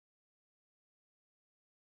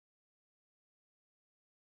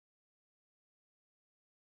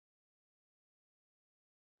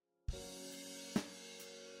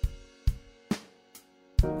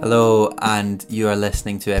Hello, and you are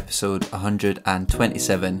listening to episode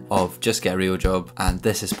 127 of Just Get a Real Job, and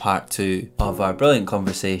this is part 2 of our brilliant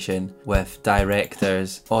conversation with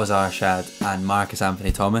directors Arshad and Marcus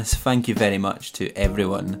Anthony Thomas. Thank you very much to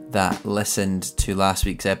everyone that listened to last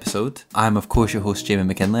week's episode. I'm of course your host Jamie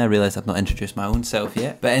McKinley. I realise I've not introduced my own self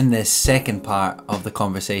yet, but in this second part of the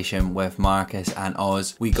conversation with Marcus and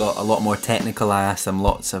Oz, we got a lot more technical. I asked them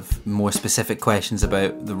lots of more specific questions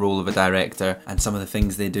about the role of a director and some of the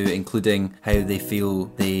things they do, including how they feel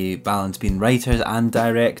they balance being writers and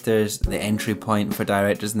directors, the entry point for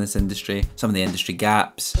directors in this industry, some of the industry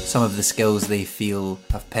gaps, some of the skills they feel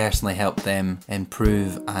have personally helped them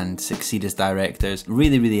improve and succeed as directors.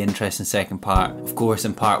 Really interesting second part. Of course,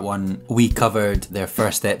 in part 1 we covered their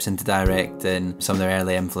first steps into directing, some of their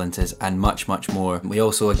early influences, and much more. We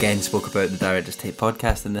also again spoke about the Director's Tape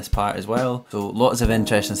podcast in this part as well, so lots of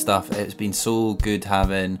interesting stuff. It's been so good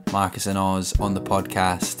having Marcus and Oz on the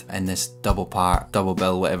podcast in this double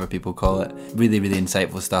bill, whatever people call it. Really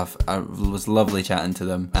insightful stuff. It was lovely chatting to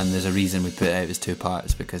them, and there's a reason we put it out as 2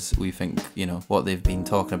 parts, because we think, what they've been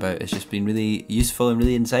talking about has just been really useful and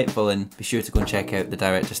really insightful. And be sure to go and check out the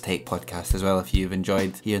Director's Take podcast as well if you've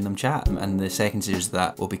enjoyed hearing them chat. And the second series of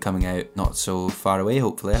that will be coming out not so far away,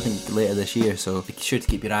 hopefully, I think later this year, so be sure to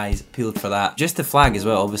keep your eyes peeled for that. Just to flag as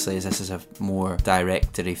well, obviously, as this is a more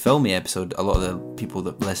directory filmy episode, a lot of the people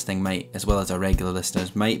that listening might, as well as our regular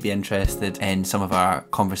listeners, might be interested in some of our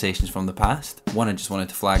conversations from the past. One I just wanted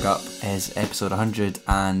to flag up is episode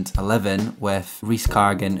 111 with Rhys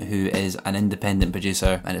Cargan, who is an independent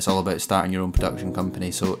producer, and it's all about starting your own production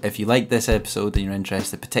company. So if you like this episode and you're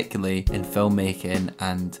interested particularly in filmmaking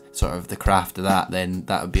and sort of the craft of that, then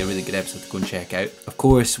that would be a really good episode to go and check out. Of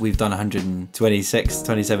course, we've done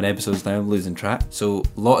 27 episodes now, I'm losing track, so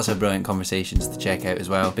lots of brilliant conversations to check out as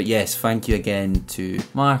well. But yes, thank you again to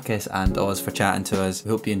Marcus and Oz for chatting to us.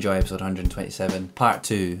 We hope you enjoy episode 127, part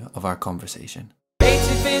 2 of our conversation.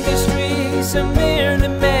 Creative industries are merely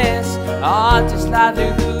mess. Artists'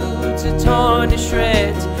 livelihoods are torn to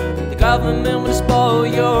shreds. The government will spoil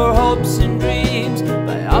your hopes and dreams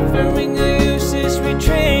by offering a useless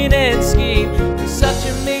retraining scheme. There's such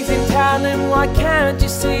amazing talent, why can't you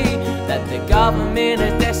see that the government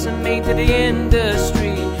has decimated the industry?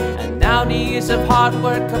 And now the years of hard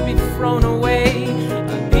work can be thrown away.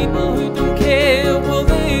 And people who don't care, well,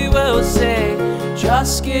 they will say,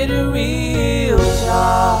 just get a real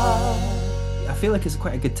job. I feel like it's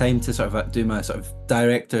quite a good time to sort of do my sort of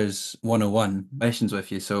directors 101 questions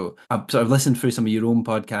with you. So I've sort of listened through some of your own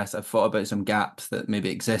podcasts. I've thought about some gaps that maybe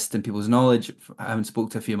exist in people's knowledge. I haven't spoke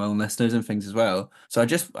to a few of my own listeners and things as well. So I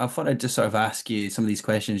thought I'd just sort of ask you some of these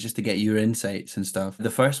questions just to get your insights and stuff. The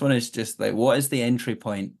first one is just like, what is the entry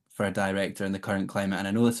point for a director in the current climate? And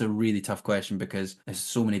I know that's a really tough question because there's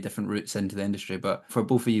so many different routes into the industry, but for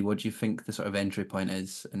both of you, what do you think the sort of entry point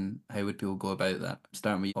is, and how would people go about that?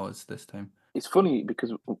 Starting with Oz this time. It's funny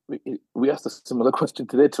because we asked a similar question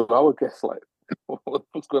today to our guests, like,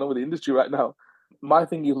 what's going on with the industry right now? My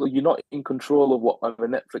thing is, you're not in control of what either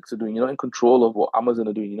Netflix are doing. You're not in control of what Amazon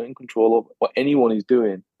are doing. You're not in control of what anyone is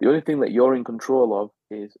doing. The only thing that you're in control of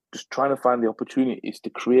is just trying to find the opportunities to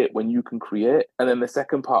create when you can create. And then the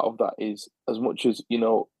second part of that is, as much as,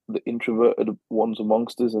 the introverted ones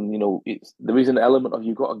amongst us, and, there is an element of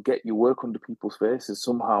you've got to get your work under people's faces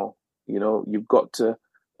somehow. You've got to,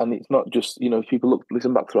 and it's not just, if people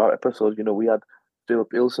listen back through our episodes, we had Philip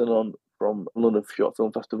Ilson on from London Short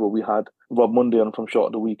Film Festival. We had Rob Mundy on from Short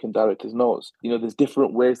of the Week and Director's Notes. There's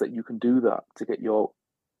different ways that you can do that to get your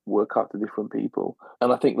work out to different people.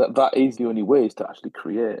 And I think that is the only way is to actually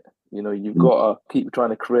create. You've got to keep trying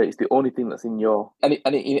to create. It's the only thing that's in your... And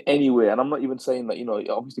in any way, and I'm not even saying that, it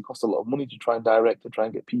obviously costs a lot of money to try and direct, to try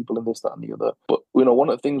and get people in this, that and the other. But, one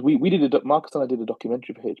of the things, we did, Marcus and I did a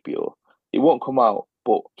documentary for HBO. It won't come out,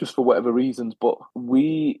 but just for whatever reasons, but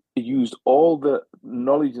we used all the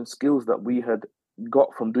knowledge and skills that we had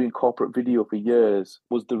got from doing corporate video for years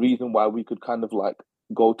was the reason why we could kind of like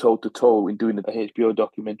go toe to toe in doing a HBO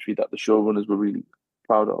documentary that the showrunners were really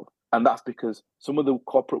proud of. And that's because some of the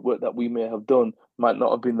corporate work that we may have done might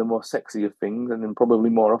not have been the most sexy of things, and then probably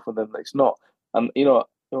more often than it's not. And,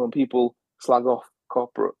 when people slag off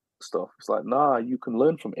corporate stuff, it's like, nah, you can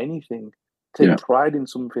learn from anything. Take pride in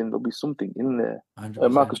something. There'll be something in there.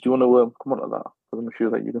 Marcus, do you want to come on to that? Because I'm sure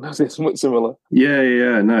that you're going to say something similar.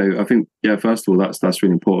 No, I think, first of all, that's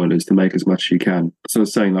really important, is to make as much as you can. So I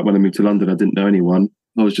was saying, like, when I moved to London, I didn't know anyone.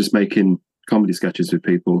 I was just making comedy sketches with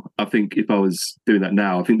people. I think if I was doing that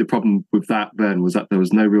now, I think the problem with that then was that there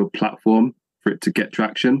was no real platform for it to get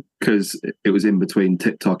traction, because it was in between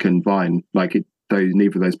TikTok and Vine.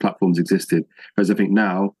 Neither of those platforms existed. Whereas I think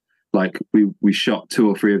now like we shot 2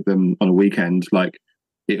 or 3 of them on a weekend, like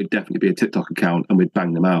it would definitely be a TikTok account and we'd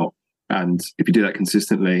bang them out. And if you do that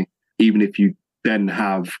consistently, even if you then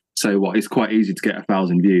have, say what, it's quite easy to get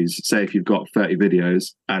 1,000 views. Say if you've got 30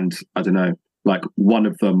 videos and I don't know, like one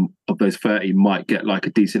of them of those 30 might get like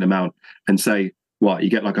a decent amount, and say what, you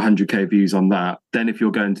get like 100k views on that. Then if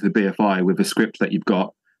you're going to the BFI with a script that you've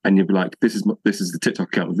got and you'll be like, this is the TikTok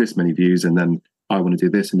account with this many views, and then I want to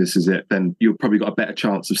do this and this is it, then you've probably got a better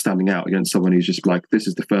chance of standing out against someone who's just like, this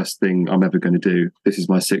is the first thing I'm ever going to do. This is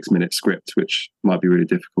my 6-minute script, which might be really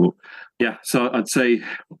difficult. Yeah, so I'd say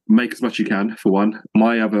make as much as you can, for one.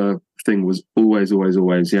 My other thing was always,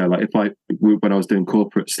 yeah, like when I was doing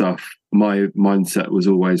corporate stuff, my mindset was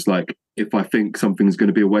always like, if I think something's going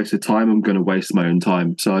to be a waste of time, I'm going to waste my own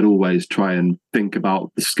time. So I'd always try and think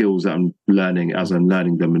about the skills that I'm learning as I'm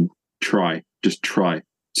learning them and just try.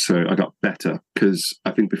 So I got better, because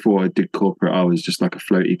I think before I did corporate, I was just like a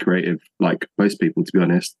floaty creative, like most people, to be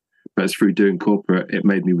honest. But it's through doing corporate, it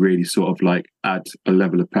made me really sort of like add a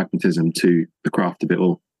level of pragmatism to the craft of it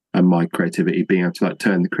all, and my creativity, being able to like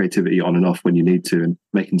turn the creativity on and off when you need to, and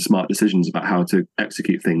making smart decisions about how to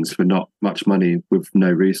execute things for not much money with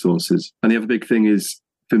no resources. And the other big thing is,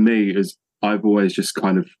 for me, is I've always just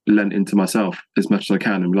kind of lent into myself as much as I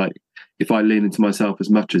can. And like, if I lean into myself as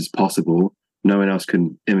much as possible, no one else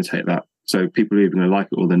can imitate that. So people are either going to like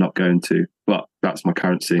it or they're not going to. But that's my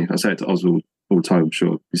currency. I say it to Oswald all the time. I'm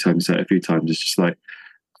sure he's heard me say it a few times. It's just like,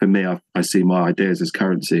 for me, I see my ideas as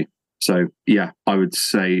currency. So yeah, I would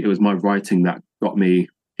say it was my writing that got me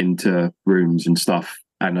into rooms and stuff.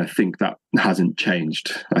 And I think that hasn't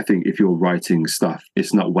changed. I think if you're writing stuff,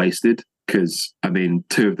 it's not wasted. Because, I mean,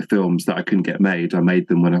 2 of the films that I couldn't get made, I made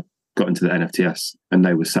them when I got into the NFTS, and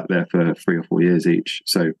they were sat there for 3 or 4 years each.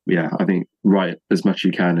 So yeah, I think write as much as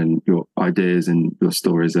you can, and your ideas and your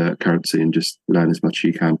stories are currency, and just learn as much as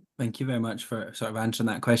you can. Thank you very much for sort of answering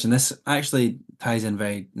that question. This actually ties in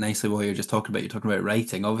very nicely what you're just talking about. You're talking about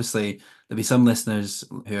writing. Obviously, there'll be some listeners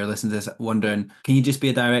who are listening to this wondering, can you just be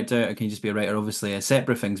a director or can you just be a writer? Obviously,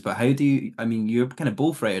 separate things, but how do you, I mean, you're kind of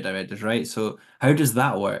both writer-directors, right? So how does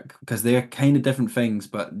that work? Because they're kind of different things,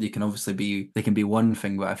 but they can obviously they can be one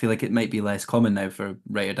thing, but I feel like it might be less common now for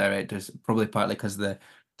writer-directors, probably partly because the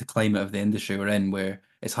climate of the industry we're in, where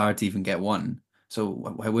it's hard to even get one. So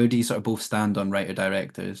where do you sort of both stand on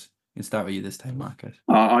writer-directors? We can start with you this time, Marcus.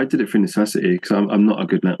 I did it for necessity, because I'm not a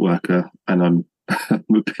good networker, and I'm a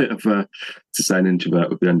bit of to say an introvert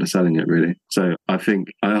would be underselling it, really. So I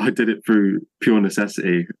think I did it through pure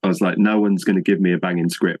necessity. I was like, no one's going to give me a banging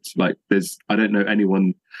script. Like, I don't know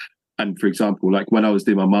anyone. And for example, like when I was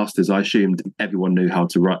doing my masters, I assumed everyone knew how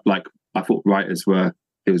to write. Like, I thought writers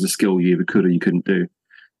it was a skill you either could or you couldn't do.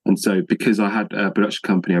 And so because I had a production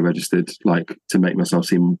company I registered, like, to make myself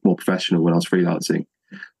seem more professional when I was freelancing,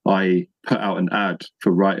 I put out an ad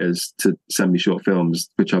for writers to send me short films,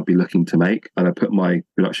 which I'd be looking to make. And I put my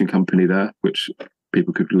production company there, which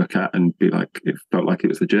people could look at and be like, it felt like it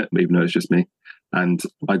was legit, even though it's just me. And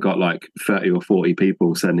I got like 30 or 40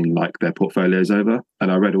 people sending like their portfolios over,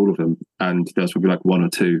 and I read all of them. And there was probably like 1 or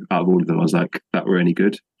 2 out of all of them I was like, that were any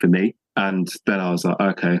good for me. And then I was like,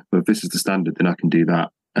 okay, well, if this is the standard, then I can do that.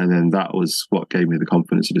 And then that was what gave me the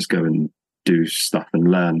confidence to just go and do stuff and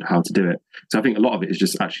learn how to do it. So I think a lot of it is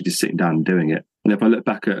just actually just sitting down and doing it. And if I look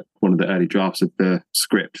back at one of the early drafts of the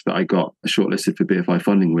script that I got shortlisted for BFI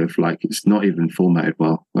funding with, like, it's not even formatted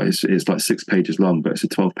well. Like, it's like 6 pages long, but it's a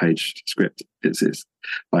 12-page script. It's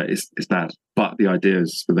bad. But the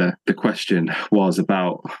ideas for the question was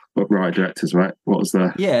about writer directors, right? What was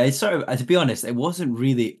the... Yeah, it's sort of, to be honest, it wasn't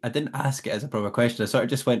really, I didn't ask it as a proper question. I sort of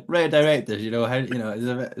just went, writer directors,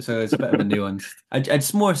 it's a bit of a nuance.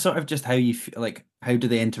 It's more sort of just how you feel, like, how do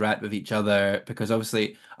they interact with each other? Because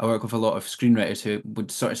obviously I work with a lot of screenwriters who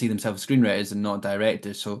would sort of see themselves as screenwriters and not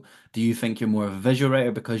directors. So do you think you're more of a visual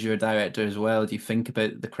writer because you're a director as well? Do you think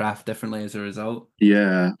about the craft differently as a result?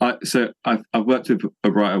 Yeah. I've worked with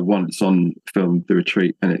a writer once on film The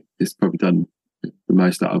Retreat, and it's probably done the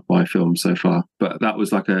most out of my film so far. But that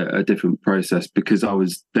was like a different process, because I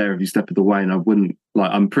was there every step of the way, and I wouldn't,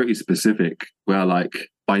 like, I'm pretty specific where,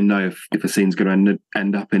 like, I know if a scene's going to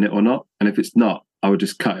end up in it or not. And if it's not, I would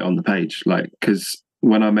just cut it on the page. Like, because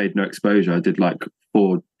when I made No Exposure, I did like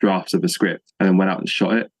 4 drafts of a script and then went out and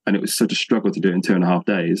shot it. And it was such a struggle to do it in 2.5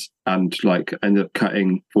 days, and like ended up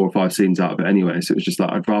cutting 4 or 5 scenes out of it anyway. So it was just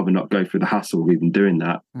like, I'd rather not go through the hassle of even doing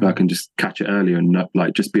that. Mm. I can just catch it earlier and not,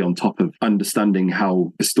 like, just be on top of understanding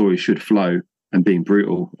how the story should flow and being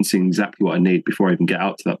brutal and seeing exactly what I need before I even get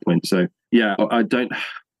out to that point. So yeah, I don't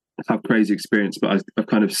have crazy experience, but I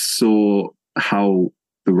kind of saw how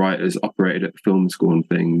the writers operated at film school and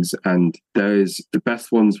things. And the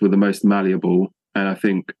best ones were the most malleable. And I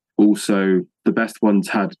think also the best ones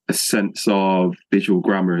had a sense of visual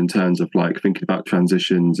grammar in terms of like thinking about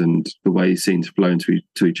transitions and the way scenes flow into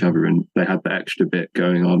each other, and they had the extra bit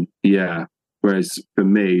going on. Yeah. Whereas for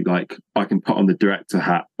me, like, I can put on the director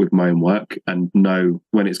hat with my own work and know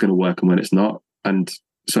when it's going to work and when it's not. And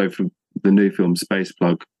so for the new film Space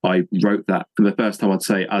Plug, I wrote that for the first time, I'd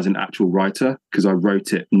say, as an actual writer, because I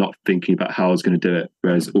wrote it not thinking about how I was going to do it.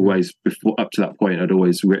 Whereas always before, up to that point, I'd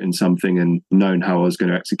always written something and known how I was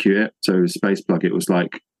going to execute it. So with Space Plug, it was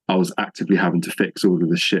like I was actively having to fix all of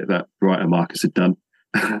the shit that writer Marcus had done.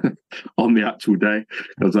 On the actual day,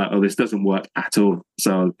 I was like, oh, this doesn't work at all.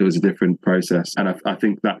 So it was a different process. And I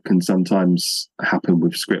think that can sometimes happen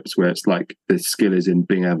with scripts where it's like the skill is in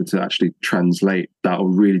being able to actually translate that, or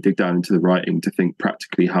really dig down into the writing to think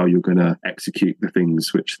practically how you're going to execute the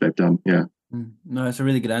things which they've done. Yeah. No, it's a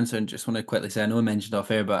really good answer. And just want to quickly say, I know I mentioned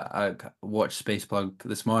off air, but I watched Space Plug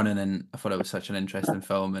this morning and I thought it was such an interesting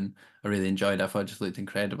film and I really enjoyed it. I thought it just looked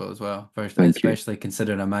incredible as well. First, especially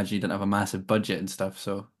considering, I imagine you didn't have a massive budget and stuff.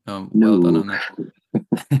 So well done on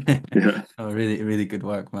that. Yeah. Oh, really, really good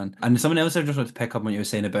work, man. And something else I just wanted to pick up on what you were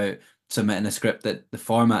saying about submitting a script, that the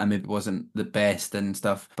format maybe wasn't the best and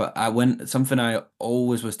stuff. But something I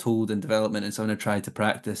always was told in development and something I tried to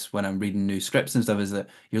practice when I'm reading new scripts and stuff is that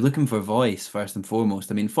you're looking for voice first and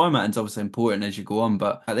foremost. I mean, formatting's obviously important as you go on,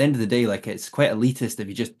 but at the end of the day, like, it's quite elitist if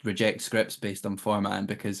you just reject scripts based on formatting,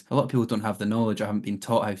 because a lot of people don't have the knowledge or haven't been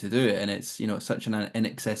taught how to do it, and it's, such an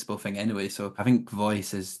inaccessible thing anyway. So I think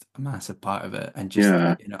voice is a massive part of it, and just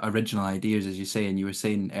original ideas, as you say, and you were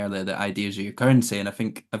saying earlier that ideas are your currency, and I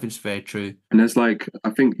think it's very true. And there's like, I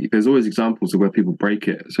think there's always examples of where people break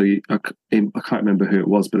it. So I can't remember who it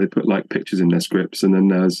was, but they put like pictures in their scripts. And then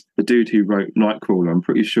there's the dude who wrote Nightcrawler. I'm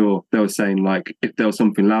pretty sure they were saying like, if there was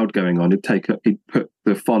something loud going on, he'd put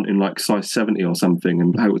the font in like size 70 or something,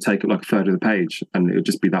 and it would take up like a third of the page, and it would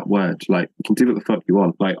just be that word. Like, you can do what the fuck you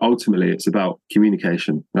want. Like, ultimately, it's about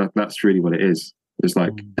communication. That's really what it is. It's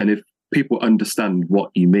like, and if people understand what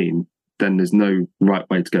you mean, then there's no right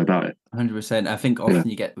way to go about it. 100%. I think often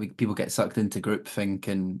people get sucked into groupthink,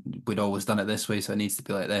 and we'd always done it this way, so it needs to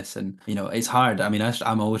be like this. And it's hard. I mean,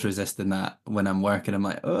 I'm always resisting that when I'm working. I'm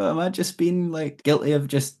like, oh, am I just being like guilty of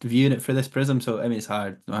just viewing it through this prism? So I mean, it's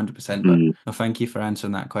hard, 100%. But no, thank you for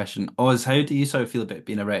answering that question. Oz, how do you sort of feel about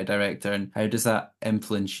being a writer director, and how does that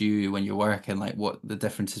influence you when you're working? Like, what the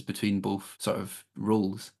differences between both sort of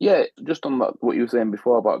roles? Yeah, just on that, what you were saying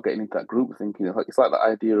before about getting into that group thinking, it's like the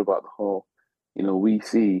idea about the whole, we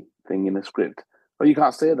see thing in a script. Oh, you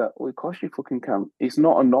can't say that. Well, of course you fucking can. It's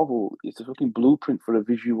not a novel. It's a fucking blueprint for a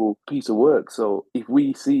visual piece of work. So if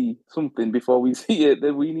we see something before we see it,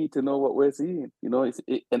 then we need to know what we're seeing.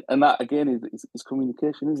 And that again is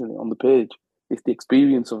communication, isn't it? On the page, it's the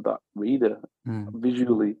experience of that reader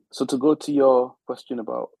visually. So to go to your question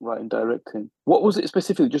about writing, directing, what was it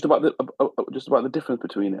specifically? Just about the difference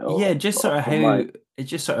between it? Yeah, just sort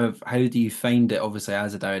of how do you find it? Obviously,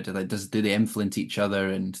 as a director, like, do they influence each other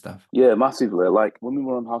and stuff? Yeah, massively. Like when we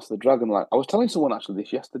were on House of the Dragon, like I was telling someone actually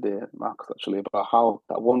this yesterday, Marcus, actually, about how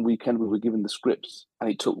that one weekend we were given the scripts, and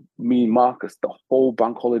it took me and Marcus the whole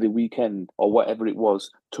bank holiday weekend or whatever it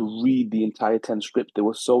was to read the entire 10 scripts. They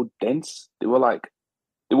were so dense. They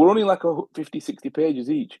were only like 50, 60 pages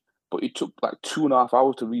each, but it took like 2.5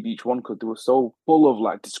 hours to read each one because they were so full of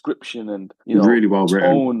like description and really well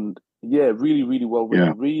written. Yeah, really, really well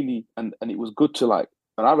written. Really, and it was good to like.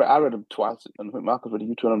 And I read them twice, and I think Marcus read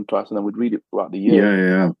them twice, and then we'd read it throughout the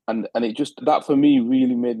year. Yeah. And it just, that for me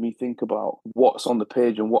really made me think about what's on the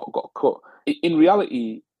page and what got cut. In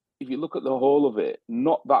reality, if you look at the whole of it,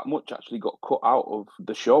 not that much actually got cut out of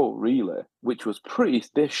the show, really, which was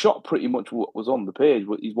they shot pretty much what was on the page,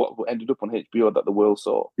 is what ended up on HBO that the world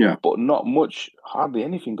saw. Yeah. But not much, hardly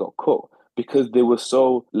anything got cut because they were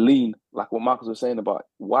so lean, like what Marcus was saying about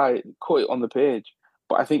why cut it on the page.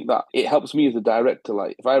 But I think that it helps me as a director.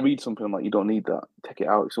 Like, if I read something, I'm like, you don't need that, take it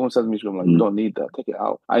out. If someone says to me, I'm like, you don't need that, take it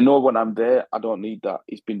out. I know when I'm there, I don't need that.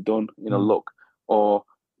 It's been done, look. Or,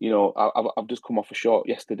 I've just come off a short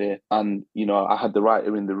yesterday, and, I had the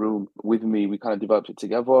writer in the room with me. We kind of developed it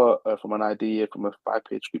together from an idea, from a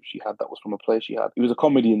 5-page script she had that was from a play she had. It was a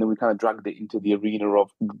comedy, and then we kind of dragged it into the arena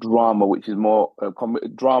of drama, which is more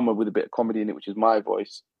drama with a bit of comedy in it, which is my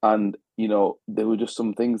voice. And, there were just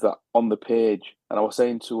some things that on the page, and I was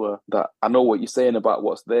saying to her that I know what you're saying about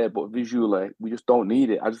what's there, but visually, we just don't need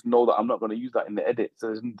it. I just know that I'm not going to use that in the edit, so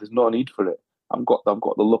there's no need for it. I've got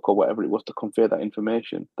the look or whatever it was to convey that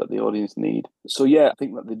information that the audience need. So yeah, I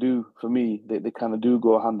think that they do. For me, they kind of do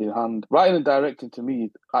go hand in hand. Writing and directing, to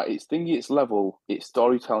me, at its thingy, its level, its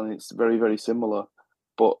storytelling, it's very, very similar.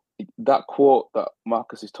 But that quote that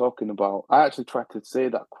Marcus is talking about, I actually tried to say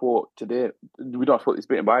that quote today. We don't have to put this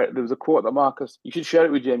bit in, but there was a quote that Marcus, you should share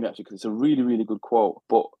it with Jamie actually, because it's a really, really good quote.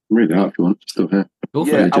 But read it out if you want. Still here. Go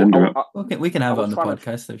for yeah, it. We can have it on the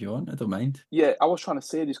podcast if you want. I don't mind. Yeah, I was trying to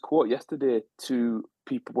say this quote yesterday to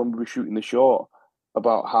people when we were shooting the short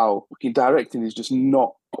about how directing is just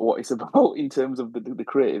not what it's about in terms of the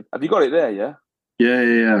creative. Have you got it there? Yeah.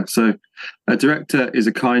 Yeah. So a director is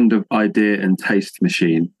a kind of idea and taste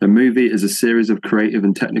machine. A movie is a series of creative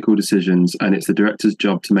and technical decisions, and it's the director's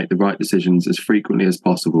job to make the right decisions as frequently as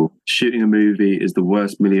possible. Shooting a movie is the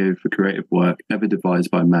worst milieu for creative work ever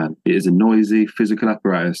devised by man. It is a noisy, physical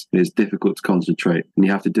apparatus. It is difficult to concentrate, and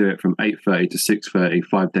you have to do it from 8:30 to 6:30,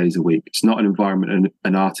 5 days a week. It's not an environment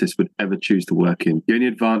an artist would ever choose to work in. The only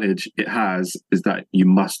advantage it has is that you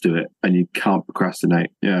must do it, and you can't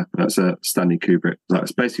procrastinate. Yeah, that's a Stanley Kubrick.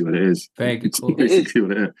 That's basically what it is. Very good quote. It is.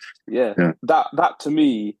 What it is. Yeah. That to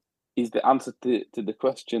me is the answer to the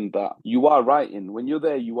question that you are writing. When you're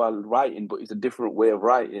there, you are writing, but it's a different way of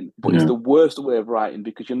writing. But it's the worst way of writing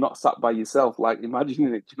because you're not sat by yourself, like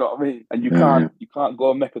imagining it. Do you know what I mean? And you can't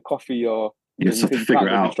go and make a coffee or you have to figure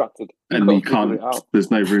it out. Distracted. And you can't.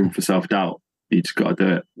 There's no room for self-doubt. You just got to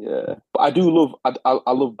do it. Yeah, but I do love.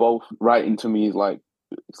 I love both. Writing to me is like.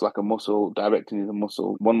 It's like a muscle. Directing is a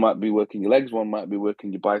muscle. One might be working your legs, one might be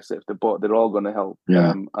working your biceps. They're all going to help.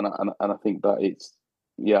 Yeah. And I think that it's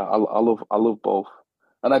I love both.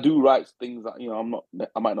 And I do write things that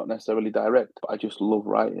I might not necessarily direct, but I just love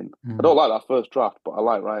writing. I don't like that first draft, but I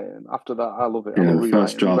like writing. After that, I love it. Yeah, the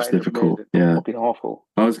first draft's difficult. Yeah, fucking awful.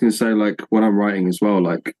 I was going to say, like, when I'm writing as well,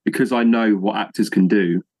 like, because I know what actors can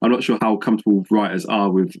do, I'm not sure how comfortable writers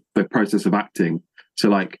are with the process of acting. So,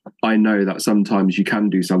 like, I know that sometimes you can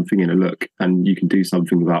do something in a look and you can do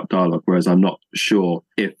something without dialogue, whereas I'm not sure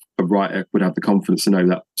if a writer would have the confidence to know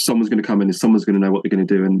that someone's going to come in and someone's going to know what they're going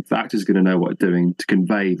to do and the actor's going to know what they're doing to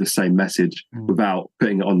convey the same message without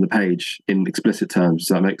putting it on the page in explicit terms.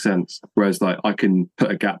 Does that make sense? Whereas, like, I can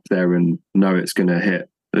put a gap there and know it's going to hit.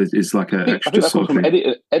 It's like an extra sort of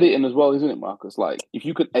thing. Editing as well, isn't it, Marcus? Like, if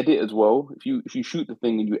you could edit as well, if you shoot the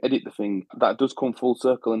thing and you edit the thing, that does come full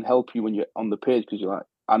circle and help you when you're on the page because you're like,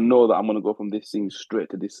 I know that I'm going to go from this scene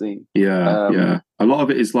straight to this scene. Yeah. A lot of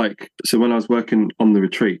it is like, so when I was working on the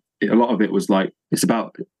retreat, a lot of it was like, it's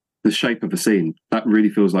about the shape of a scene. That really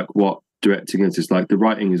feels like what directing is. It's like the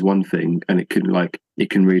writing is one thing and it can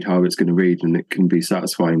read how it's going to read and it can be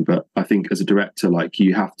satisfying. But I think as a director, like,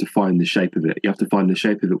 you have to find the shape of it. You have to find the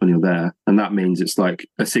shape of it when you're there. And that means it's like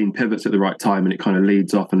a scene pivots at the right time and it kind of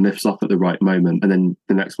leads off and lifts off at the right moment. And then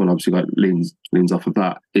the next one obviously like leans off of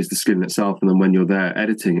that is the skill in itself. And then when you're there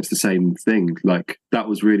editing, it's the same thing. Like, that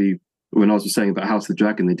was really, when I was saying about House of the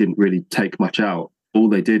Dragon, they didn't really take much out. All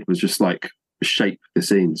they did was just like shape the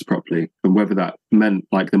scenes properly, and whether that meant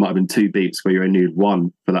like there might have been 2 beats where you only need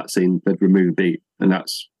one for that scene, they'd remove a beat, and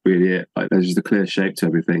that's really it. Like, there's just a clear shape to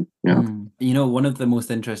everything. One of the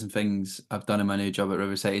most interesting things I've done in my new job at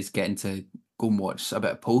Riverside is getting to go and watch a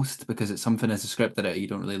bit of post, because it's something as a script that you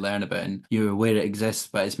don't really learn about, and you're aware it exists,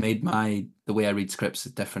 but it's made the way I read scripts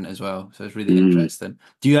is different as well. So it's really interesting.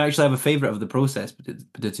 Do you actually have a favourite of the process,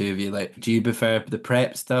 the two of you? Like, do you prefer the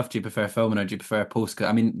prep stuff? Do you prefer filming, or do you prefer post?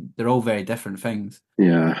 I mean, they're all very different things.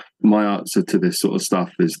 Yeah, my answer to this sort of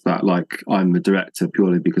stuff is that, like, I'm a director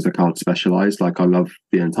purely because I can't specialise. Like, I love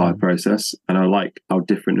the entire process and I like how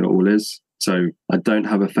different it all is. So I don't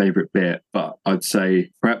have a favourite bit, but I'd say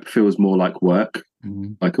prep feels more like work,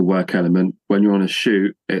 like a work element. When you're on a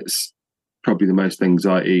shoot, it's probably the most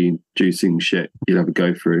anxiety-inducing shit you'll ever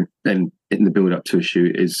go through. Then in the build-up to a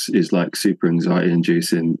shoot is like super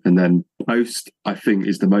anxiety-inducing. And then post, I think,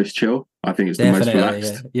 is the most chill. I think it's definitely the most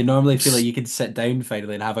relaxed. Yeah. You normally feel like you can sit down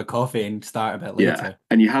finally and have a coffee and start a bit later. Yeah,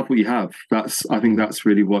 and you have what you have. I think that's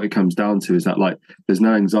really what it comes down to, is that, like, there's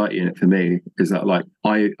no anxiety in it for me. Is that, like,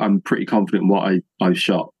 I'm pretty confident in what I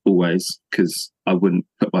shot always, because I wouldn't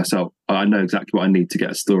put myself, I know exactly what I need to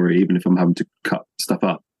get a story, even if I'm having to cut stuff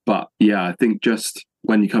up. But yeah, I think just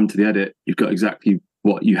when you come to the edit, you've got exactly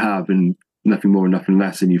what you have and nothing more and nothing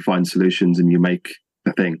less, and you find solutions and you make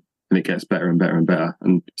a thing, and it gets better and better and better.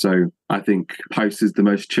 And so I think post is the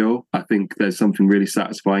most chill. I think there's something really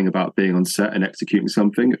satisfying about being on set and executing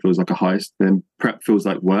something. It feels like a heist. Then prep feels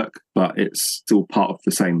like work, but it's still part of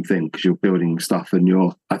the same thing because you're building stuff, and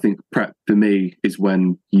I think prep for me is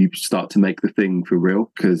when you start to make the thing for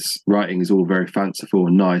real, because writing is all very fanciful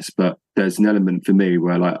and nice, but there's an element for me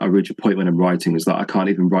where like I reach a point when I'm writing is that I can't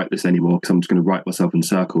even write this anymore because I'm just going to write myself in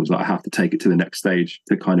circles. Like I have to take it to the next stage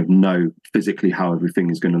to kind of know physically how everything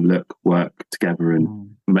is going to look, work together, and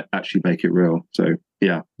actually make it real. So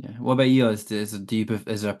yeah. What about you? Is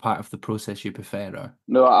there a part of the process you prefer? Or?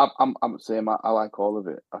 No, I'm the same. I like all of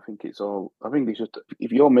it. I think it's just,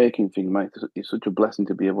 if you're making things, mate, it's such a blessing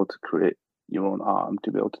to be able to create your own art and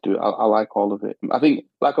to be able to do it. I like all of it. I think,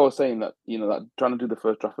 like I was saying, that that trying to do the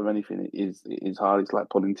first draft of anything is hard. It's like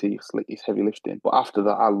pulling teeth. It's heavy lifting. But after that,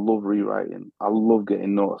 I love rewriting. I love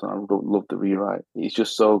getting notes, and I love the rewrite. It's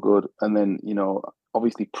just so good. And then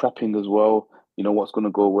obviously prepping as well. What's going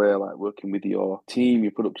to go where, like working with your team,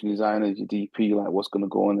 your production designers, your DP, like what's going to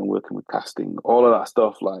go on, and working with casting, all of that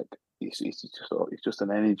stuff. Like it's just an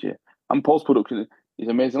energy. And post production is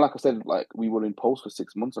amazing. Like I said, like we were in post for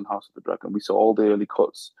 6 months on House of the Dragon. We saw all the early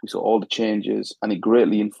cuts, we saw all the changes, and it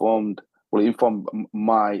greatly informed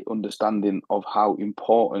my understanding of how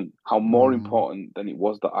more important than it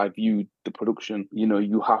was that I viewed the production.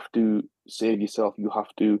 You have to save yourself. You have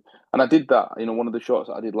to, and I did that. One of the shorts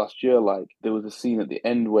that I did last year, like there was a scene at the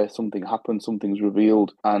end where something happened, something's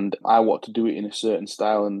revealed, and I want to do it in a certain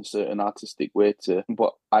style and a certain artistic way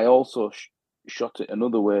but I also shot it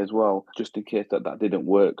another way as well, just in case that didn't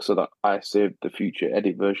work, so that I saved the future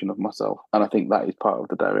edit version of myself. And I think that is part of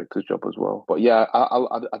the director's job as well. But yeah,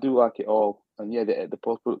 I do like it all. And yeah, the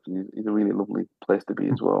post production is a really lovely place to be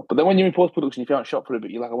as well. But then when you're in post production, if you aren't shot for it,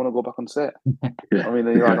 but you're like, I want to go back on set. Yeah. I mean,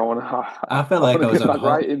 you're like, I want to. I felt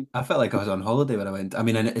like I was on holiday when I went. I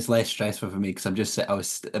mean, and it's less stressful for me because I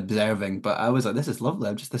was observing. But I was like, this is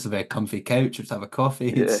lovely. This is a very comfy couch. Just have a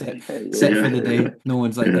coffee, sit for the day. No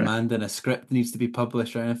one's like demanding a script needs to be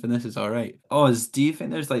published or anything. This is all right. Oz, do you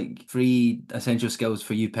think there's like 3 essential skills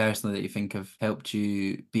for you personally that you think have helped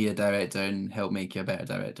you be a director and help make you a better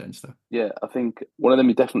director and stuff? Yeah, I think one of them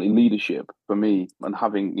is definitely leadership for me, and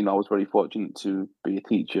having, I was very fortunate to be a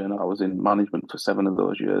teacher, and I was in management for 7 of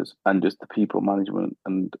those years, and just the people management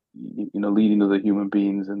and, leading other human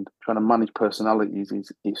beings and trying to manage personalities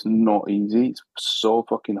it's not easy. It's so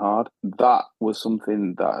fucking hard. That was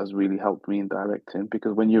something that has really helped me in directing,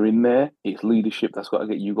 because when you're in there, it's leadership that's got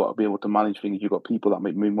to you got to be able to manage things. You've got people that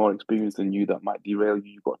might be more experienced than you that might derail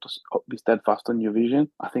you. You've got to be steadfast on your vision.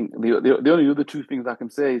 I think the only other 2 things I can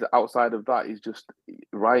say is outside of that is just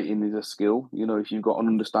writing is a skill. If you've got an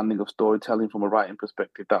understanding of storytelling from a writing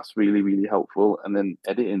perspective, that's really, really helpful. And then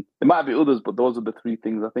editing. There might be others, but those are the 3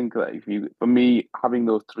 things I think that for me, having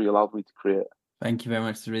those 3 allows me to create. Thank you very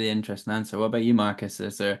much. It's a really interesting answer. What about you, Marcus?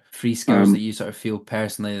 Is there 3 skills that you sort of feel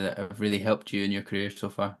personally that have really helped you in your career so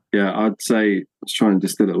far? Yeah, I'd say, let's try and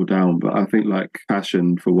distill it all down, but I think like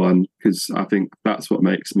passion for one, because I think that's what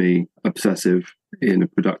makes me obsessive in a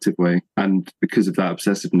productive way. And because of that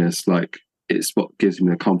obsessiveness, like it's what gives me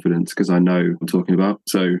the confidence, because I know what I'm talking about.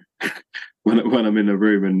 So when I'm in a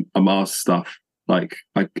room and I'm asked stuff, like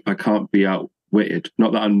I can't be outwitted.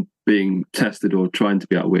 Not that I'm being tested or trying to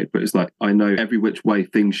be outwitted, but it's like I know every which way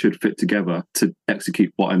things should fit together to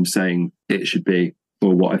execute what I'm saying it should be,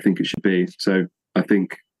 or what I think it should be. So I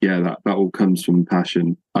think, yeah, that all comes from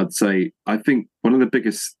passion. I'd say, I think one of the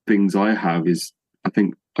biggest things I have is, I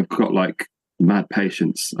think I've got like mad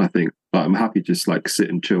patience. I think like I'm happy to just like sit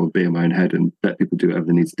and chill and be in my own head and let people do whatever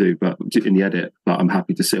they need to do. But in the edit, like I'm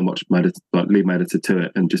happy to sit and watch leave my editor to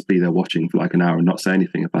it and just be there watching for like an hour and not say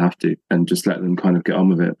anything if I have to, and just let them kind of get on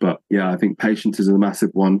with it. But yeah, I think patience is a massive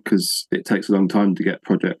one, because it takes a long time to get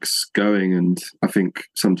projects going. And I think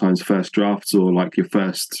sometimes first drafts or like your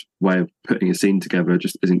first way of putting a scene together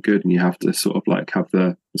just isn't good, and you have to sort of like have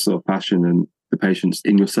the sort of passion and the patience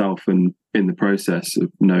in yourself and in the process of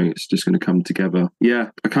knowing it's just going to come together. Yeah,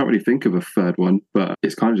 I can't really think of a third one, but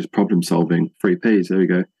it's kind of just problem solving. 3 Ps, there we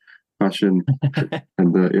go. Passion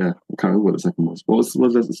and yeah, I can't remember what the second was. What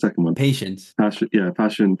was the second one? Patience.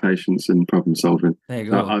 Passion, patience, and problem solving. There you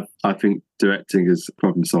go. I think directing is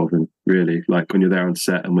problem solving, really. Like when you're there on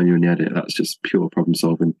set and when you're in the edit, that's just pure problem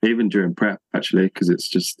solving. Even during prep, actually, because it's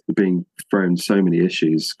just being thrown so many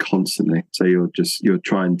issues constantly. So you're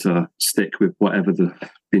trying to stick with whatever the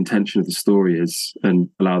intention of the story is and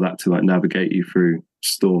allow that to like navigate you through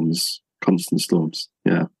constant storms.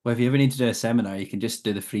 Yeah. Well, if you ever need to do a seminar, you can just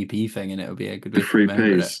do the 3P thing, and it'll be a good way to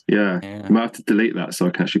remember it. Yeah. You might have to delete that so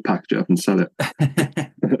I can actually package it up and sell it.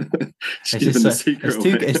 It's just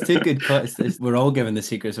it's too good. We're all giving the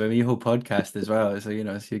secrets. I mean, your whole podcast as well. So so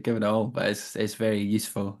you're giving it all, but it's very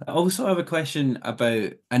useful. I also have a question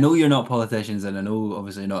about. I know you're not politicians, and I know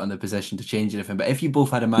obviously you're not in the position to change anything. But if you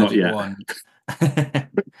both had a magic wand,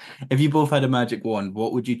 if you both had a magic wand,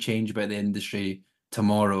 what would you change about the industry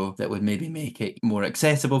tomorrow that would maybe make it more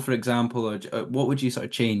accessible, for example, or what would you sort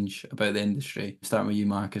of change about the industry? Starting with you,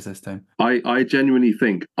 Marcus, this time. I genuinely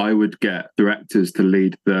think I would get directors to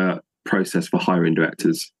lead the process for hiring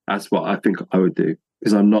directors. That's what I think I would do,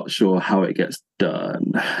 because I'm not sure how it gets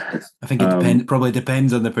done. I think it probably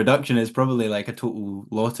depends on the production. It's probably like a total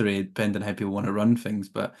lottery, depending on how people want to run things.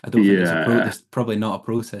 But I don't think there's probably not a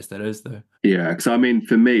process there, is there? Yeah, because I mean,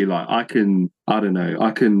 for me, like I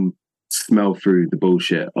can smell through the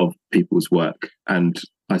bullshit of people's work, and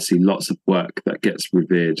I see lots of work that gets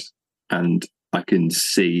revered, and I can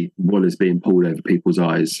see what is being pulled over people's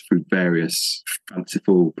eyes through various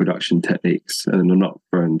fanciful production techniques. And I'm not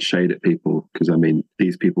throwing shade at people, because I mean,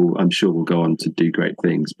 these people I'm sure will go on to do great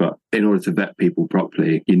things, but in order to vet people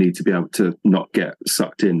properly, you need to be able to not get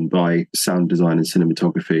sucked in by sound design and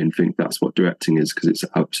cinematography and think that's what directing is, because it's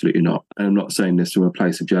absolutely not. And I'm not saying this from a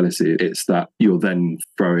place of jealousy. It's that you're then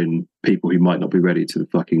throwing people who might not be ready to the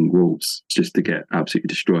fucking wolves just to get absolutely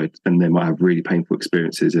destroyed, and they might have really painful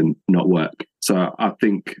experiences and not work. So I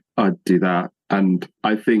think I'd do that. And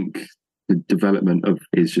I think the development of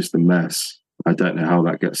is just a mess. I don't know how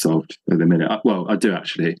that gets solved at the minute. Well, I do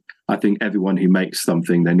actually. I think everyone who makes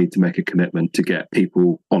something, they need to make a commitment to get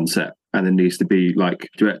people on set. And there needs to be, like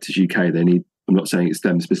Directors UK, they need, I'm not saying it's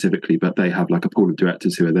them specifically, but they have like a pool of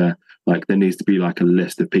directors who are there. Like there needs to be like a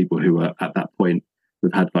list of people who are at that point,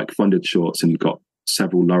 who've had like funded shorts and got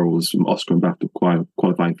several laurels from Oscar and BAFTA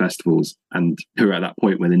qualifying festivals, and who are at that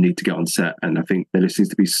point where they need to get on set. And I think there seems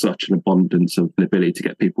to be such an abundance of an ability to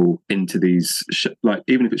get people into these, like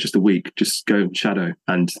even if it's just a week, just go and shadow,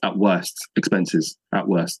 and at worst expenses. At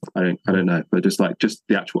worst, I don't know, but just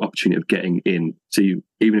the actual opportunity of getting in. So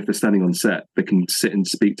even if they're standing on set, they can sit and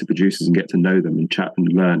speak to producers and get to know them and chat and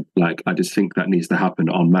learn. Like I just think that needs to happen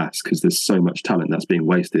en masse, because there's so much talent that's being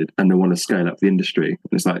wasted, and they want to scale up the industry.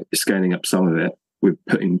 It's like scaling up some of it with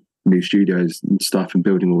putting new studios and stuff and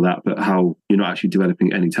building all that, but how you're not actually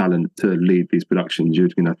developing any talent to lead these productions. You're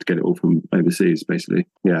going to have to get it all from overseas, basically.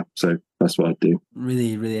 Yeah, so that's what I'd do.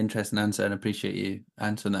 Really, really interesting answer, and I appreciate you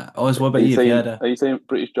answering that. Oz, what about are you? Are you saying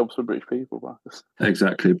British jobs for British people, Marcus?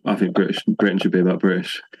 Exactly. I think Britain should be about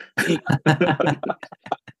British.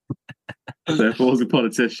 Therefore, as a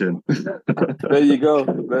politician. There you go.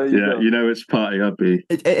 You know which party I'd be.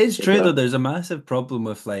 It is true though. There's a massive problem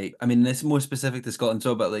with it's more specific to Scotland.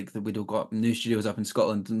 So, but we don't got new studios up in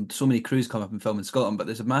Scotland, and so many crews come up and film in Scotland. But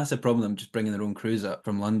there's a massive problem just bringing their own crews up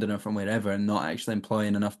from London or from wherever, and not actually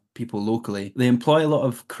employing enough people locally. They employ a lot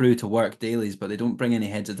of crew to work dailies, but they don't bring any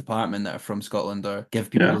heads of department that are from Scotland or give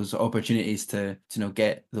people those opportunities to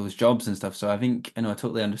get those jobs and stuff. So I think I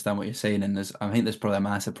totally understand what you're saying, and I think there's probably a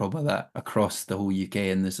massive problem with that across the whole UK,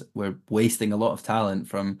 and we're wasting a lot of talent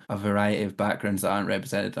from a variety of backgrounds that aren't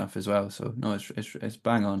represented enough as well. So no, it's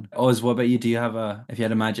bang on. Oz, what about you? Do you have if you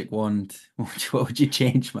had a magic wand, what would you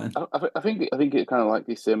change, man? I think it kind of like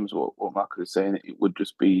the same as what Marcus was saying. It would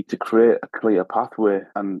just be to create a clear pathway,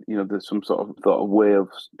 and there's some sort of way of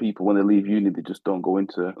people when they leave uni, they just don't go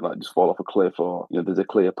into just fall off a cliff, or there's a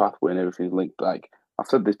clear pathway and everything's linked. Like I've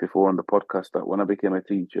said this before on the podcast, that when I became a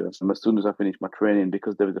teacher, and as soon as I finished my training,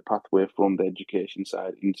 because there was a pathway from the education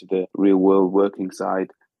side into the real world working side,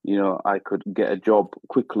 I could get a job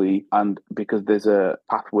quickly, and because there's a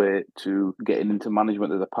pathway to getting into management,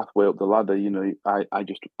 there's a pathway up the ladder. I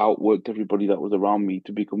just outworked everybody that was around me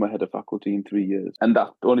to become a head of faculty in 3 years, and that's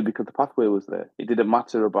only because the pathway was there. It didn't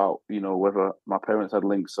matter about whether my parents had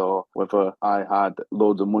links or whether I had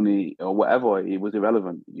loads of money or whatever. It was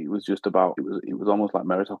irrelevant. It was just about it was almost like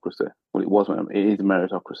meritocracy. Well, it is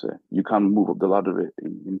meritocracy. You can move up the ladder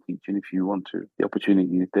in teaching if you want to. The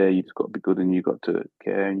opportunity is there. You just got to be good, and you got to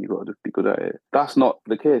care, and you got to just be good at it. That's not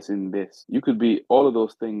the case in this. You could be all of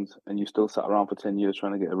those things and you still sat around for 10 years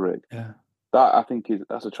trying to get a break. Yeah. That I think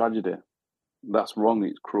that's a tragedy. That's wrong.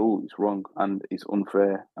 It's cruel. It's wrong, and it's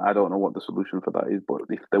unfair. I don't know what the solution for that is, but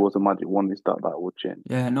if there was a magic wand, it's that would change.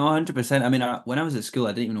 Yeah, no, 100%. I mean, when I was at school,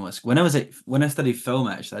 I didn't even know when I studied film.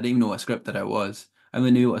 Actually, I didn't even know what scripted I was. I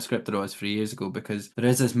only knew what a scripted was 3 years ago, because there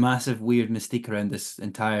is this massive weird mystique around this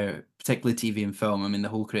entire particularly TV and film, I mean, the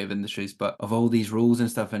whole creative industries, but of all these roles and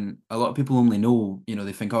stuff. And a lot of people only know,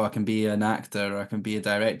 they think, oh, I can be an actor or I can be a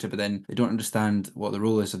director, but then they don't understand what the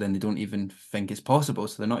role is. So then they don't even think it's possible.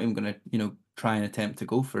 So they're not even going to, try and attempt to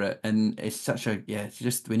go for it. And it's such it's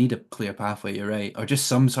just, we need a clear pathway, you're right, or just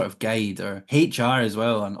some sort of guide, or HR as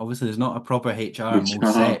well. And obviously there's not a proper HR on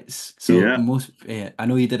most sets. So I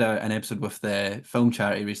know you did an episode with the film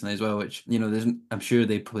charity recently as well, which, I'm sure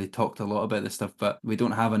they probably talked a lot about this stuff, but we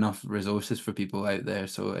don't have enough resources for people out there.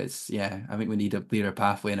 So it's, I think we need a clearer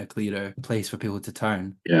pathway and a clearer place for people to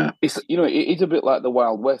turn. Yeah. It's, it's a bit like the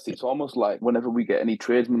Wild West. It's almost like whenever we get any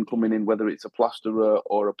tradesmen coming in, whether it's a plasterer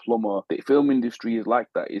or a plumber, the film industry is like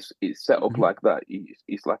that. It's set up like that.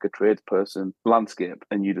 It's like a tradesperson landscape,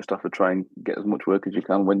 and you just have to try and get as much work as you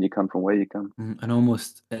can when you can from where you can. And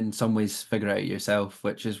almost in some ways figure out yourself,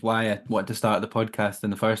 which is why I wanted to start the podcast in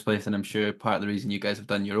the first place. And I'm sure part of the reason you guys have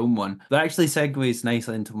done your own one. That actually segues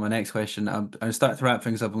nicely into my next question. I'll start to wrap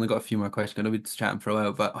things up. I've only got a few more questions. I know we've been chatting for a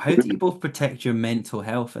while, but how do you both protect your mental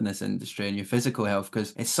health in this industry and your physical health?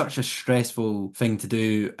 Because it's such a stressful thing to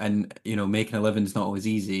do, and making a living is not always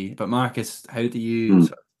easy. But Marcus, how do you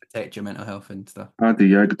sort of protect your mental health and stuff? I do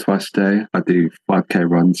yoga twice a day. I do 5K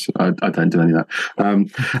runs. I don't do any of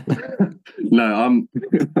that. No,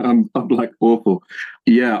 I'm like awful.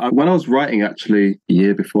 Yeah, when I was writing, actually, the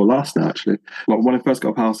year before last now, actually, like when I first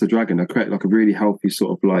got up House of the Dragon, I created like a really healthy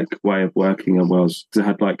sort of like way of working. I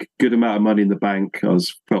had like good amount of money in the bank.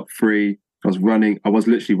 Felt free. I was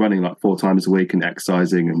literally running like 4 times a week and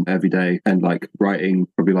exercising and every day, and like writing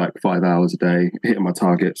probably like 5 hours a day, hitting my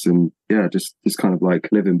targets, and just kind of like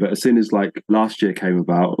living. But as soon as like last year came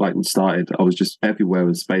about, like and started, I was just everywhere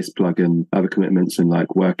with Space Plug and other commitments and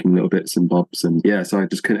like working little bits and bobs, and so I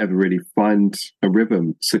just couldn't ever really find a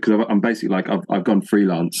rhythm. So because I'm basically like I've gone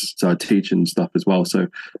freelance, so I teach and stuff as well. So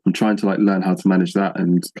I'm trying to like learn how to manage that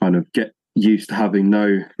and kind of get used to having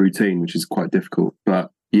no routine, which is quite difficult. But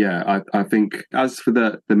I think as for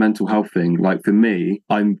the mental health thing, like for me,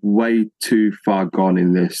 I'm way too far gone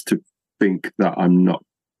in this to think that I'm not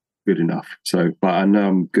good enough. So, but I know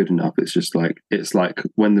I'm good enough. It's just like, it's like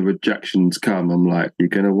when the rejections come, I'm like, you're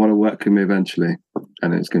going to want to work with me eventually,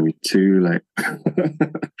 and it's going to be too late.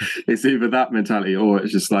 It's either that mentality, or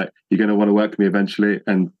it's just like, you're going to want to work with me eventually,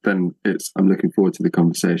 and then I'm looking forward to the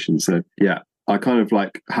conversation. So I kind of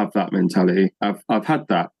like have that mentality. I've had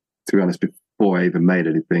that, to be honest, before I even made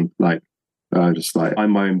anything. Like just like,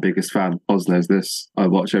 I'm my own biggest fan. Oz knows this. I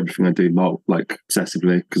watch everything I do like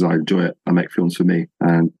obsessively because I enjoy it. I make films for me,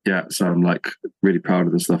 and so I'm like really proud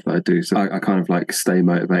of the stuff that I do. So I kind of like stay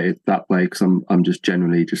motivated that way because I'm just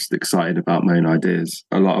generally just excited about my own ideas.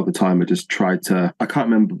 A lot of the time I just try to, I can't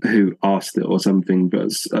remember who asked it or something,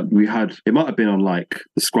 but it might have been on like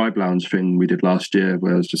the Scribe Lounge thing we did last year,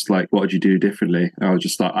 where I was just like, what would you do differently? And I was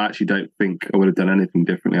just like, I actually don't think I would have done anything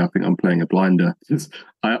differently. I think I'm playing a blinder.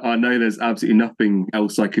 I know there's absolutely nothing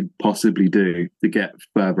else I could possibly do to get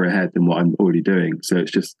further ahead than what I'm already doing. So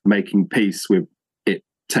it's just making peace with it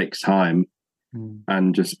takes time,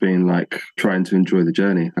 and just being like trying to enjoy the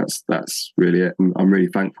journey. That's really it. I'm really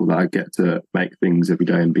thankful that I get to make things every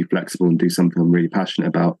day and be flexible and do something I'm really passionate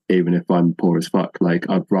about, even if I'm poor as fuck. Like,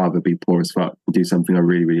 I'd rather be poor as fuck and do something I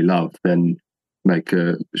really, really love than make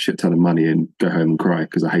a shit ton of money and go home and cry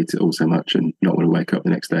because I hate it all so much and not want to wake up the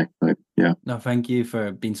next day. So, No, thank you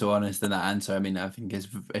for being so honest in that answer. I mean, I think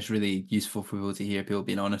it's really useful for people to hear people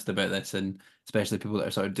being honest about this, and especially people that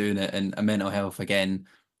are sort of doing it. And mental health, again,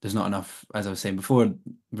 there's not enough, as I was saying before,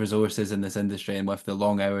 resources in this industry, and with the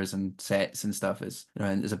long hours and sets and stuff,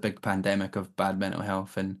 and there's a big pandemic of bad mental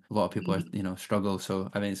health, and a lot of people are struggle. So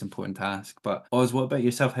I mean, it's important to ask. But Oz, what about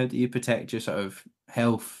yourself? How do you protect your sort of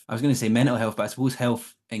health? I was going to say mental health, but I suppose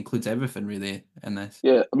health includes everything really in this.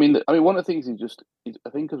 Yeah, I mean, one of the things is I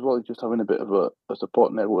think as well, is just having a bit of a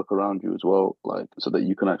support network around you as well, like so that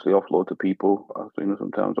you can actually offload to people.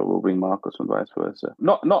 Sometimes I will bring Marcus and vice versa.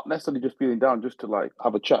 Not necessarily just feeling down, just to like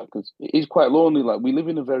have a chat, because it is quite lonely. Like, we live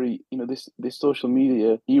in a very, this social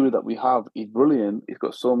media era that we have is brilliant. It's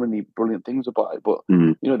got so many brilliant things about it, but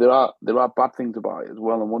there are bad things about it as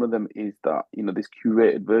well. And one of them is that this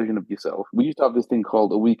curated version of yourself. We used to have this thing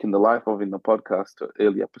called A Week in the Life of in the podcast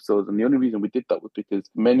early episodes, and the only reason we did that was because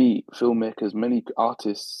many filmmakers, many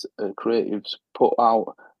artists, creatives put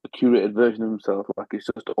out a curated version of themselves like it's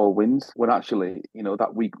just all wins, when actually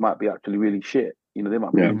that week might be actually really shit. They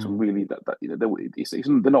might be doing some really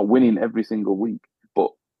they're not winning every single week,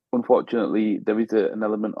 but unfortunately there is an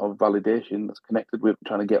element of validation that's connected with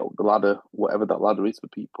trying to get up the ladder, whatever that ladder is for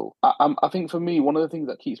people. I think for me, one of the things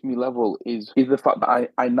that keeps me level is the fact that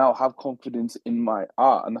I now have confidence in my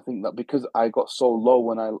art. And I think that because I got so low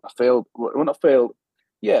when I failed,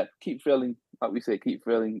 yeah, keep failing. Like we say, keep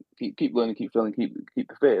failing, keep learning, keep failing, keep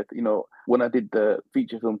the faith. You know, when I did the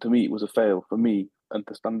feature film, to me it was a fail for me and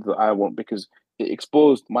the standard that I want, because it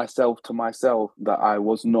exposed myself to myself that I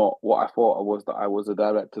was not what I thought I was, that I was a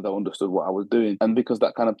director that understood what I was doing. And because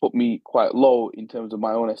that kind of put me quite low in terms of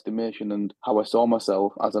my own estimation and how I saw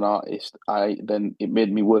myself as an artist, it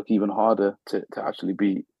made me work even harder to actually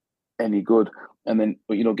be any good. And then,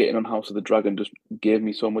 you know, getting on House of the Dragon just gave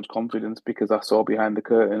me so much confidence, because I saw behind the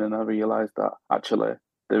curtain and I realized that actually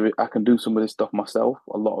I can do some of this stuff myself,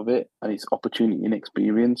 a lot of it, and it's opportunity and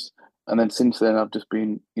experience. And then since then, I've just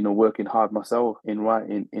been, you know, working hard myself in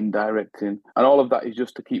writing, in directing, and all of that is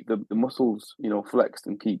just to keep the muscles, you know, flexed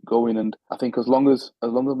and keep going. And I think as long as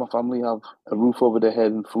my family have a roof over their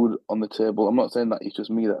head and food on the table, I'm not saying that it's just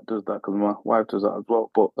me that does that, because my wife does that as well.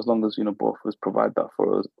 But as long as, you know, both of us provide that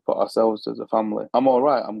for us, for ourselves as a family, I'm all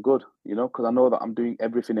right. I'm good, you know, because I know that I'm doing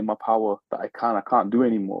everything in my power that I can't do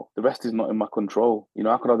anymore. The rest is not in my control. You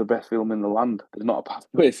know, I could have the best film in the land. There's not a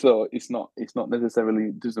pathway, so it's not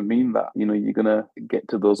necessarily, doesn't mean that, you know, you're gonna get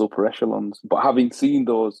to those upper echelons. But having seen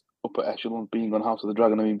those upper echelons, being on House of the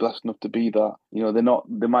Dragon, I mean, blessed enough to be that, you know,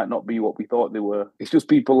 they might not be what we thought they were. It's just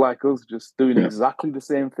people like us just doing exactly the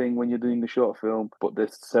same thing when you're doing the short film, but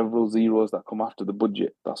there's several zeros that come after the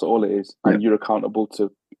budget. That's all it is. And you're accountable to,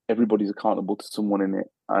 everybody's accountable to someone in it,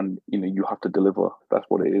 and you know, you have to deliver. That's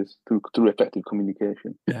what it is, through effective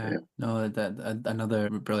communication. No, that another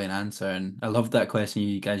brilliant answer. And I love that question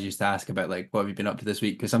you guys used to ask about, like, what have you been up to this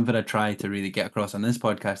week? Because something I try to really get across on this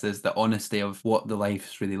podcast is the honesty of what the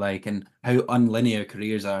life's really like and how unlinear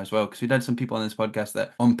careers are as well. Because we've had some people on this podcast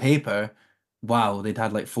that on paper, wow, they'd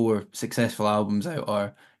had like 4 successful albums out,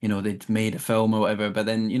 or, you know, they'd made a film or whatever, but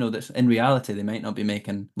then, you know, that's in reality they might not be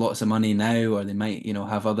making lots of money now, or they might, you know,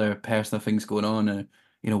 have other personal things going on, or,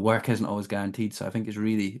 you know, work isn't always guaranteed. So I think it's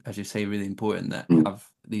really, as you say, really important that you have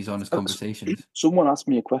these honest conversations. Someone asked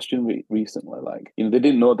me a question recently, like, you know, they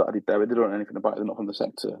didn't know that I did direct, they don't know anything about it, they're not from the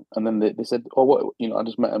sector. And then they said, oh, what, you know, I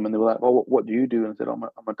just met them and they were like, oh, what do you do? And I said, oh,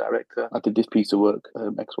 I'm a director. I did this piece of work,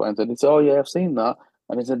 X, Y, and Z. And they said, oh, yeah, I've seen that.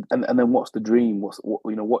 And I said, and then what's the dream?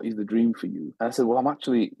 What is the dream for you? And I said, well, I'm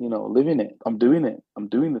actually, you know, living it. I'm doing it. I'm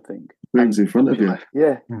doing the thing. Dreams in front of you. Like,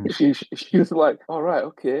 yeah. She was like, all right,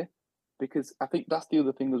 okay. Because I think that's the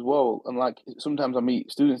other thing as well. And like, sometimes I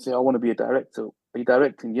meet students say, I want to be a director. Are you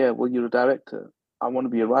directing? Yeah, well, you're a director. I want to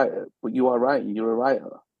be a writer, but you are writing. You're a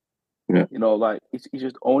writer. Yeah. You know, like, it's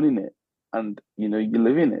just owning it. And, you know, you're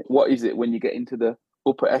living it. What is it when you get into the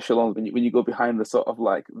upper echelons, when you go behind the sort of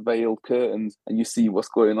like veiled curtains and you see what's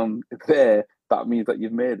going on there, that means that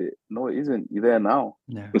you've made it? No, it isn't. You're there now.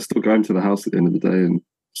 Yeah. We're still going to the house at the end of the day and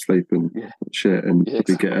sleep and shit, and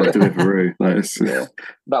we get a Deliveroo. Like,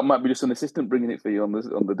 that might be just an assistant bringing it for you on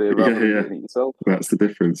the day rather than getting it yourself. That's the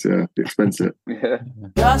difference. Yeah, the expensive.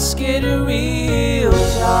 Just get a real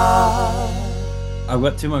job. I've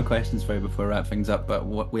got 2 more questions for you before I wrap things up, but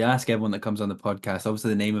what we ask everyone that comes on the podcast,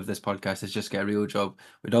 obviously the name of this podcast is Just Get a Real Job.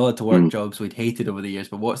 We'd all had to work jobs we'd hated over the years,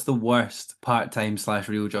 but what's the worst part-time /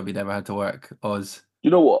 real job you'd ever had to work, Oz? You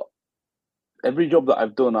know what? Every job that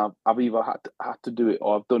I've done, I've either had to do it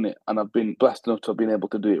or I've done it, and I've been blessed enough to have been able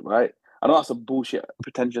to do it, right? I know that's a bullshit,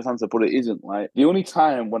 pretentious answer, but it isn't. Like, the only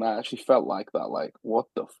time when I actually felt like that, like, what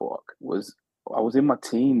the fuck, was I was in my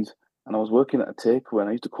teens and I was working at a takeaway and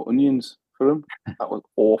I used to cut onions for them. That was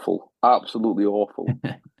awful, absolutely awful.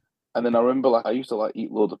 And then I remember, like, I used to like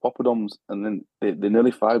eat loads of poppadoms, and then they nearly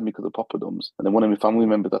fired me because of poppadoms. And then one of my family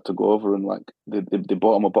members had to go over and like they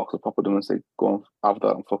bought them a box of poppadoms and said, "Go on, have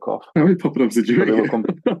that and fuck off." How many poppadoms did you eat?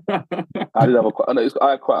 I did have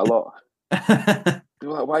I had quite a lot. They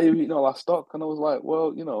were like, "Why are you eating all that stock?" And I was like,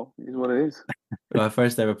 "Well, you know, it is what it is." My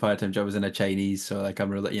first ever part-time job was in a Chinese, so like I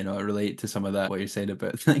relate to some of that, what you're saying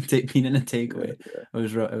about like being in a takeaway.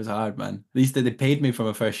 It was hard, man. At least they paid me for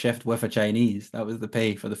my first shift with a Chinese. That was the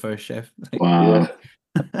pay for the first shift. Wow.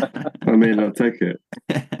 I mean, I'll take it.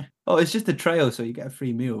 Oh, it's just a trial, so you get a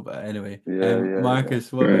free meal. But anyway,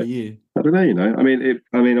 Marcus, what about you? I don't know. You know, I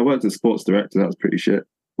mean, I worked as sports director. That was pretty shit.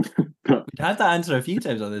 We've had that answer a few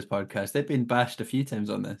times on this podcast. They've been bashed a few times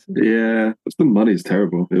on this. Yeah, the money's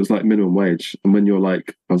terrible. It was like minimum wage, and when you're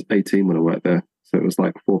like, I was 18 when I worked there, so it was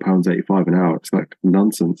like £4.85 an hour. It's like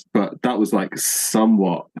nonsense. But that was like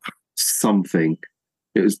somewhat something.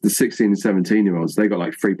 It was the 16 and 17-year-olds. They got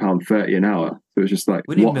like £3.30 an hour. So it was just like,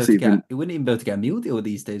 you wouldn't even be able to get a meal deal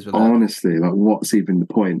these days with that. Honestly, like, what's even the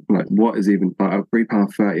point? Like, what is even like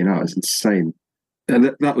 £3.30 an hour? It's insane.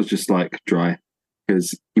 And that was just like dry,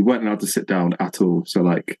 because you weren't allowed to sit down at all. So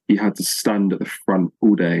like, you had to stand at the front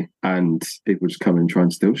all day, and people just come in and try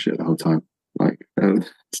and steal shit the whole time. Like,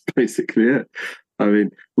 that's basically it. I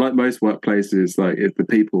mean, like most workplaces, like if the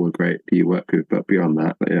people were great you work with, but beyond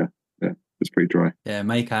that, but yeah, it's pretty dry. Yeah,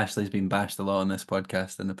 Mike Ashley's been bashed a lot on this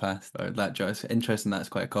podcast in the past. Or that job. It's interesting. That's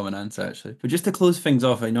quite a common answer, actually. But just to close things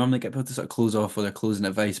off, I normally get people to sort of close off with their closing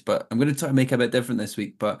advice, but I'm going to try to make it a bit different this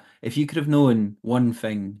week. But if you could have known one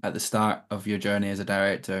thing at the start of your journey as a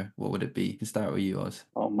director, what would it be? You can start with you, Oz.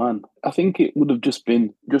 Oh man, I think it would have just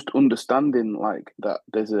been just understanding like that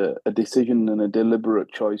there's a decision and a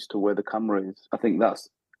deliberate choice to where the camera is. I think that's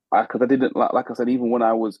because I didn't like I said, even when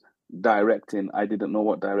I was directing, I didn't know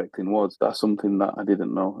what directing was. That's something that I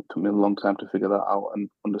didn't know. It took me a long time to figure that out and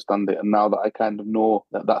understand it. And now that I kind of know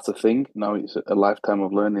that that's a thing, now it's a lifetime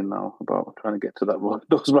of learning now about trying to get to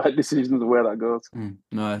those right decisions of where that goes.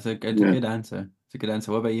 No, it's a good answer. It's a good answer.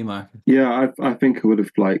 What about you, Mark? Yeah, I think I would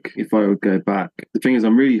have, like, if I would go back. The thing is,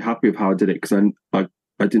 I'm really happy with how I did it because I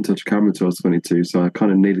didn't touch a camera until I was 22, so I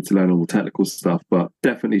kind of needed to learn all the technical stuff. But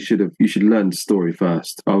definitely you should learn the story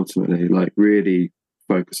first. Ultimately, like really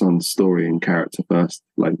focus on story and character first,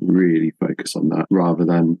 like really focus on that rather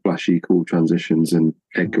than flashy cool transitions and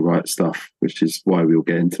Edgar Wright stuff, which is why we'll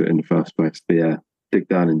get into it in the first place. But yeah, dig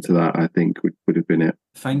down into that, I think would have been it.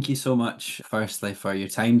 Thank you so much, firstly, for your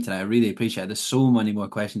time tonight. I really appreciate it. There's so many more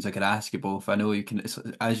questions I could ask you both. I know you can,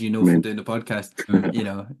 as you know from doing the podcast, you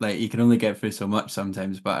know, like you can only get through so much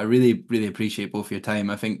sometimes, but I really, really appreciate both your time.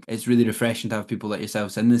 I think it's really refreshing to have people like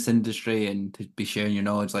yourselves in this industry and to be sharing your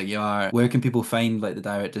knowledge like you are. Where can people find like the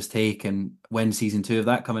Director's Take and when season 2 of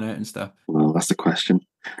that coming out and stuff? Well, that's the question.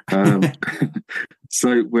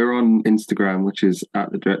 So we're on Instagram, which is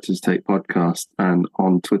at the Director's Take podcast, and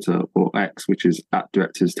on Twitter or X, which is at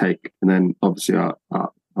Director's Take. And then obviously our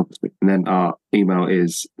email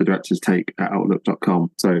is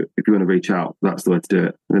thedirectorstake@outlook.com. So if you want to reach out, that's the way to do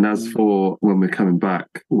it. And then as for when we're coming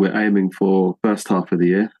back, we're aiming for first half of the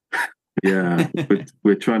year. Yeah,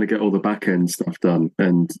 we're trying to get all the back end stuff done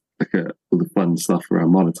and look at all the fun stuff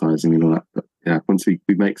around monetizing and all that. But yeah, once we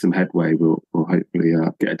make some headway, we'll hopefully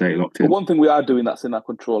get a date locked in. But one thing we are doing that's in our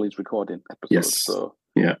control is recording episodes. Yes. So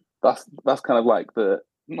yeah, that's kind of like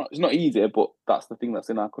it's not easier, but that's the thing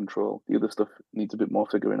that's in our control. The other stuff needs a bit more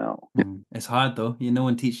figuring out. It's hard though. No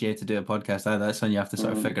one teaches you how to do a podcast either. That's something you have to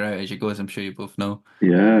sort of figure out as you go, as I'm sure you both know.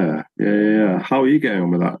 Yeah. How are you getting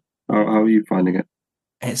on with that? How are you finding it?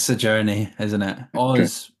 It's a journey, isn't it?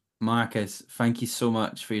 Oz, Marcus, thank you so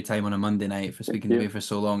much for your time on a Monday night, for speaking to me for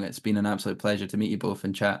so long. It's been an absolute pleasure to meet you both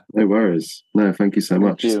and chat. No worries. No, thank you so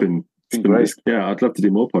much. It's been great. Yeah, I'd love to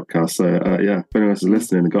do more podcasts. So yeah, if anyone else is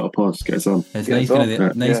listening and got a pod, just get us on. It's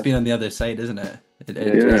nice being on the other side, isn't it?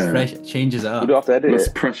 It's fresh, it changes it up. We don't have to edit Less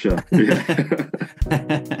pressure.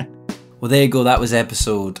 Yeah. Well, there you go. That was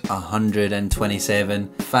episode 127.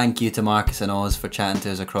 Thank you to Marcus and Oz for chatting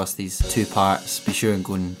to us across these 2 parts. Be sure and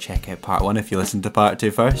go and check out part 1 if you listen to part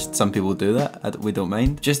 2 first. Some people do that. We don't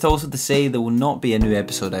mind. Just also to say there will not be a new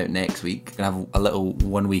episode out next week. We're going to have a little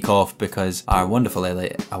 1 week off because our wonderful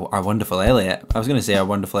Elliot, I was going to say our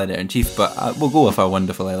wonderful editor-in-chief, but we'll go with our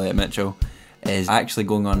wonderful Elliot Mitchell, is actually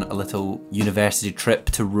going on a little university trip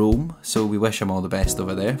to Rome, so we wish him all the best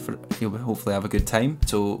over there. He'll hopefully have a good time.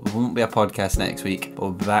 So there won't be a podcast next week, but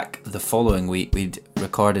we'll be back the following week. We'd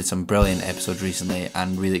recorded some brilliant episodes recently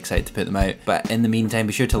and really excited to put them out. But in the meantime,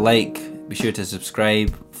 be sure to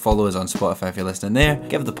subscribe, follow us on Spotify if you're listening there,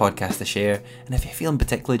 give the podcast a share, and if you're feeling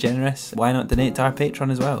particularly generous, why not donate to our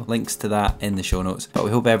Patreon as well? Links to that in the show notes. But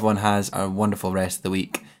we hope everyone has a wonderful rest of the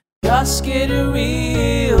week. Just get a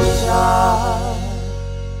real job.